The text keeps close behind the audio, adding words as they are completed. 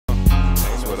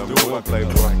do it,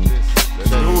 Playboy. Let's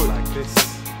do it like this.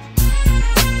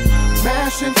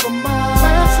 Passion for mine,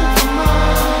 passion for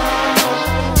mine.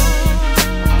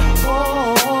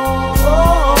 Oh, oh,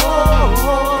 oh,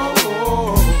 oh,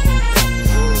 oh.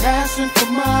 Passion for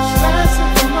mine, passion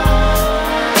for mine.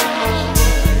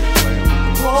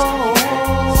 Oh,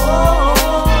 oh,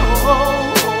 oh,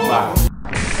 oh.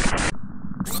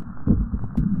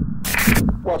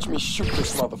 Watch me shoot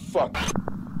this motherfucker.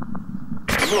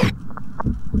 Look.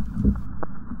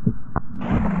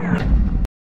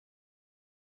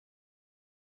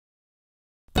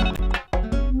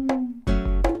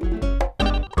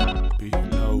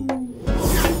 B.Lo,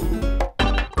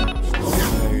 Stoney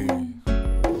Haze.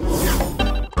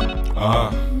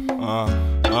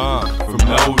 From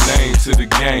no name to the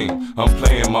game, I'm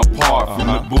playing my part. From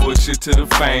the bullshit to the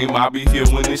fame, I'll be here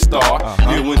when it start,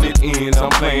 here when it ends. I'm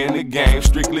playing the game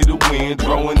strictly to win,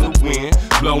 throwing the wind,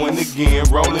 blowing again,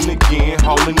 rolling again,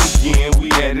 holding again.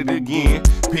 We at it again,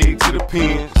 pig to the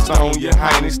pen. Stone your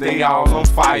highness, they all on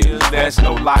fire. That's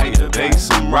no liar, they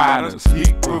some riders,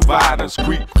 heat providers.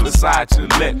 Creep beside you,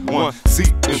 let one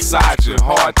seat inside you.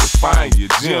 Hard to find you,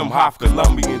 Jim Hoff,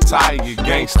 Colombian tire,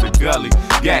 gangsta gully,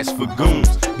 gas for goons,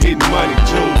 getting money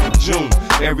June to June.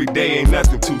 Every day ain't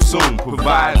nothing too soon.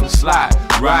 Provide and slide,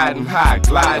 riding high,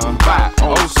 gliding by,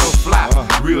 oh so fly,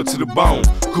 real to the bone,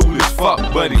 cool as fuck,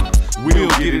 buddy. We'll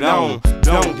get it on,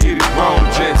 don't get it wrong,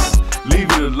 just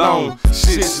leave it alone.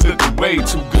 Shit's looking way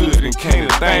too good and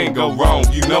can't a thing go wrong.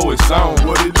 You know it's on.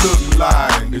 What it look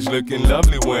like? It's looking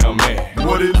lovely where I'm at.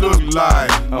 What it look like?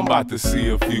 I'm about to see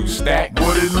a few stacks.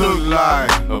 What it look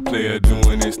like? A player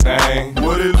doing his thing.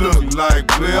 What it look like,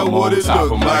 player? What it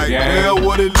look like, player?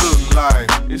 What it look like?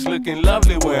 It's looking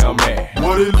lovely where I'm at.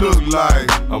 What it look like?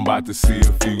 I'm about to see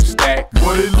a few stacks.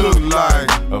 What it look like?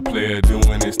 A player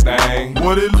doing his thing.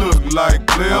 What it look like,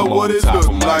 player? What it look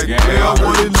like, player?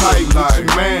 What it like,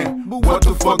 man? But what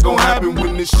the fuck gon' happen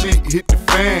when this shit hit the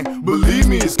fan? Believe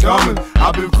me, it's coming.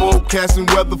 I've been forecasting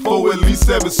weather for at least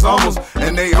 7 summers,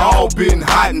 and they all been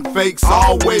hot and fakes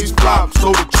always flop.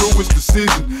 So the truest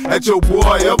decision that your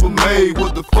boy ever made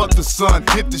was to fuck the sun,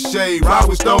 hit the shade, ride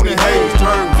with Stoney Haze,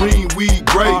 turn green, weed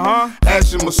gray,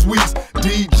 ashing my sweets.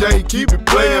 DJ, keep it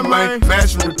playing, man.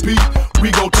 Mash and repeat.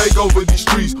 We gon' take over these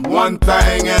streets, one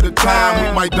thing at a time.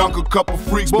 We might dunk a couple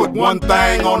freaks, but one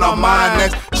thing on our mind,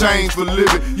 that's change for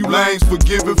living. You lanes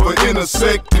forgiven for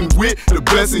intersecting with the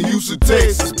best in Houston,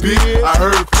 Texas, bitch. I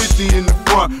heard 50 in the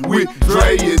front with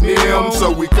Dre and them,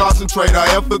 so we concentrate our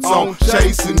efforts on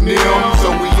chasing them.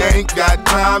 So we ain't got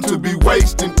time to be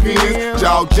wasting pins.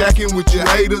 Y'all jacking with your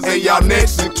haters and y'all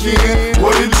next of kin.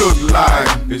 What it look like?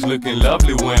 It's looking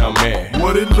lovely where I'm at.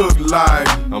 What it look like?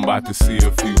 I'm about to see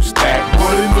a few stacks.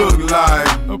 What it look like?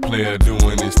 A player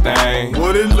doing his thing.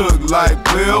 What it look like,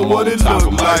 player? What it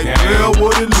look like, player?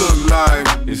 What it look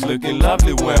like? It's looking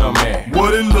lovely where I'm at.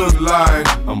 What it look like?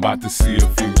 I'm about to see a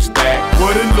few stacks.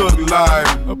 What it look like?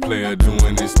 A player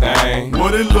doing his thing.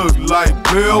 What it look like,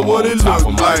 player? What it look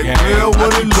like, player?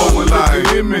 What it look like?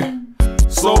 Hear me?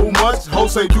 So much, ho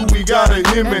say, do we gotta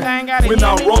hear me? When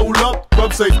I roll up,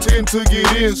 club say 10 to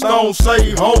get in, Stone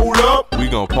say, hold up. We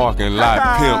gon' parking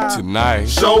lot pimp tonight.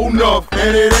 Show enough,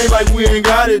 and it ain't like we ain't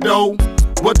got it though.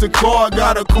 But the car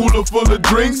got a cooler full of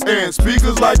drinks and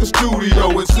speakers like a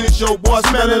studio. And since your boy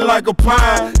smelling like a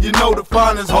pine, you know the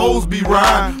finest hoes be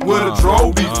rhyme, where the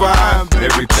dro be fine.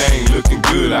 Everything looking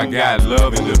good, I got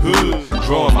love in the hood.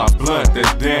 Drawing my blunt,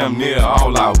 that's damn near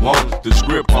all I want. The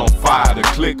script on fire, the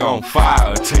click on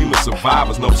fire. A team of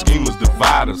survivors, no schemers,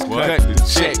 dividers. Cut the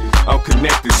check, I'm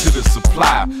connected to the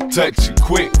supply. Touch it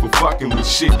quick for fucking with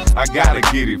shit. I gotta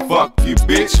get it, fuck you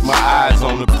bitch. My eyes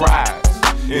on the prize.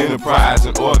 Enterprise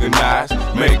and organize,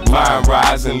 make mine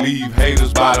rise and leave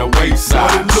haters by the wayside.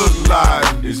 What it look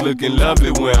like? It's looking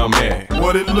lovely where I'm at.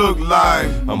 What it look like?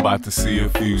 I'm about to see a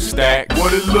few stacks.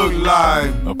 What it look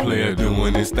like? A player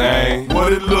doing his thing.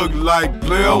 What it look like,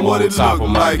 player? I'm What on it top look of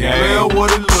my like, game. player?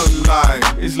 What it look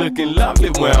like? It's looking lovely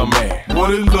where I'm at.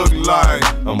 What it look like?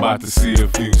 I'm about to see a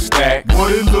few stacks.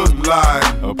 What it look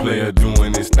like? A player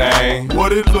doing his thing.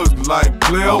 What it look like,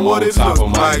 player? I'm What on it top look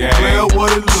of my like, game. player?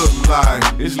 What it look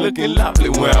like? It's looking lovely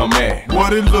where I'm at.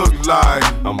 What it look like?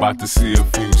 I'm about to see a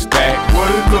few stacks. What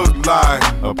it look like?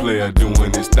 A player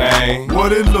doing his thing.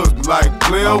 What it look like,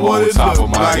 player? I'm What on it top look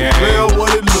of my like, game. player?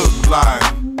 What it look like?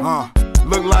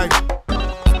 Look like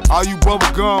all you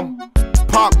bubblegum,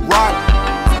 pop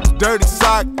rock, dirty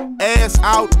sock, ass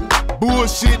out,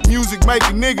 bullshit music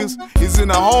making niggas is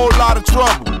in a whole lot of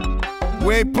trouble.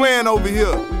 We ain't playing over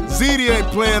here. ZD ain't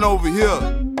playing over here.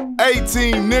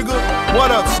 18, nigga.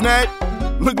 What up, Snack?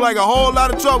 Look like a whole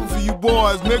lot of trouble for you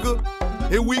boys, nigga.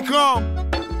 Here we come.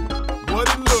 what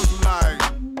it look like.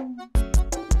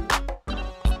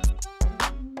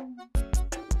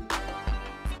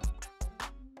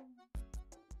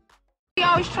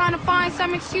 Always trying to find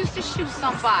some excuse to shoot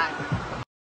somebody.